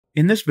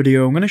In this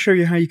video, I'm going to show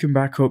you how you can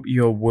back up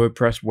your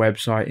WordPress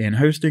website in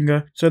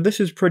Hostinger. So this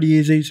is pretty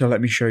easy, so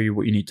let me show you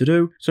what you need to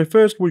do. So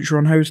first, once you're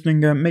on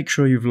Hostinger, make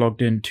sure you've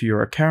logged into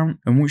your account.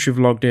 And once you've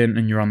logged in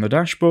and you're on the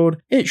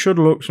dashboard, it should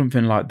look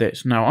something like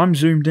this. Now, I'm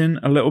zoomed in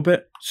a little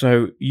bit,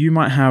 so you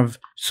might have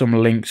some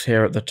links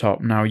here at the top.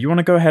 Now, you want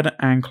to go ahead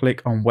and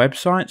click on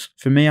websites.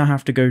 For me, I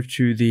have to go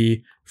to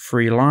the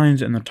three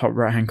lines in the top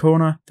right hand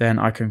corner, then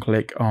I can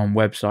click on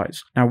websites.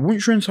 Now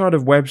once you're inside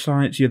of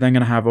websites, you're then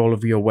going to have all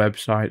of your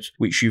websites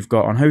which you've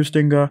got on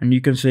Hostinger, and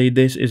you can see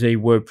this is a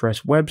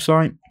WordPress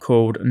website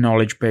called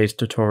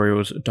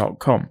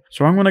knowledgebasetutorials.com.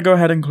 So I'm going to go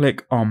ahead and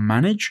click on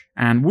manage,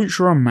 and once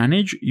you're on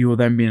manage, you will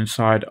then be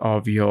inside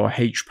of your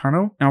H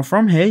panel. Now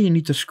from here you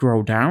need to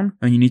scroll down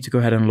and you need to go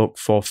ahead and look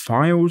for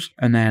files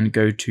and then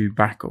go to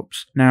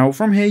backups. Now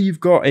from here you've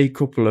got a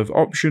couple of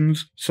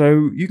options,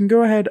 so you can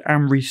go ahead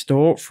and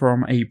restore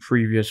from a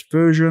previous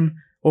version,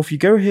 or if you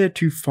go here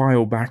to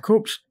file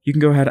backups, you can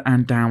go ahead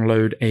and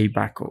download a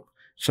backup.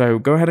 So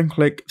go ahead and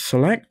click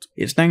select.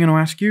 It's then going to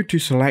ask you to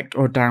select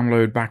or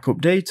download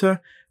backup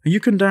data, and you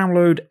can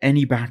download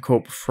any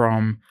backup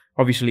from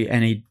obviously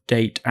any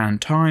date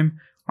and time.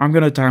 I'm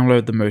going to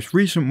download the most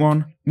recent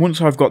one.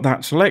 Once I've got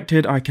that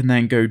selected, I can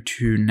then go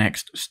to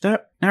next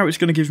step. Now it's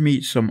going to give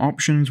me some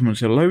options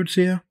once it loads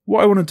here.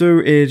 What I want to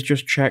do is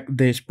just check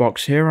this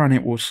box here and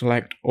it will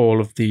select all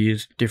of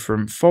these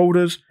different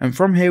folders. And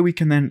from here we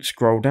can then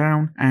scroll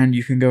down and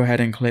you can go ahead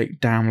and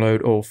click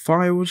download all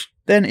files.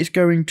 Then it's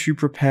going to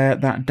prepare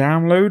that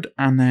download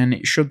and then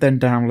it should then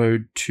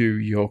download to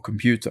your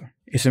computer.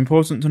 It's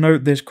important to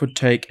note this could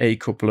take a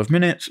couple of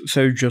minutes,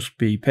 so just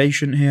be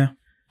patient here.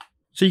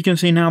 So you can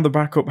see now the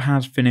backup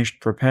has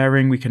finished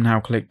preparing. We can now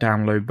click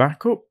download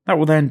backup. That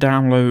will then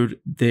download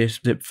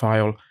this zip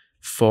file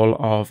full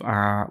of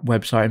our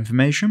website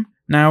information.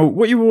 Now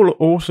what you will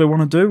also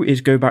want to do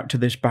is go back to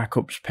this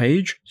backups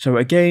page. So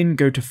again,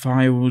 go to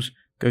files,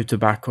 go to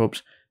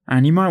backups,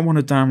 and you might want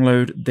to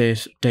download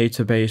this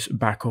database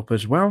backup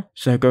as well.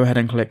 So go ahead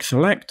and click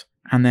select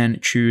and then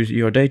choose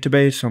your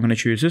database. So I'm going to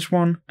choose this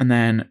one and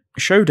then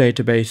show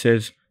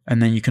databases. And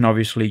then you can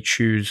obviously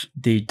choose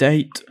the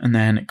date and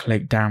then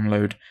click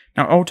download.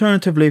 Now,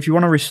 alternatively, if you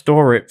want to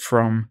restore it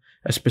from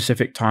a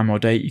specific time or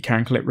date, you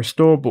can click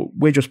restore, but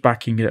we're just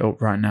backing it up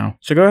right now.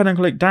 So go ahead and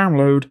click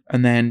download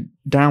and then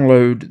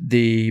download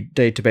the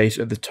database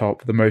at the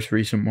top, the most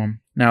recent one.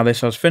 Now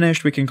this has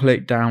finished, we can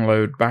click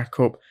download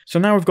backup. So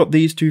now we've got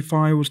these two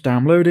files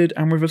downloaded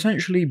and we've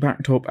essentially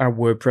backed up our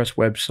WordPress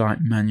website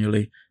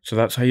manually. So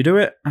that's how you do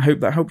it. I hope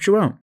that helps you out.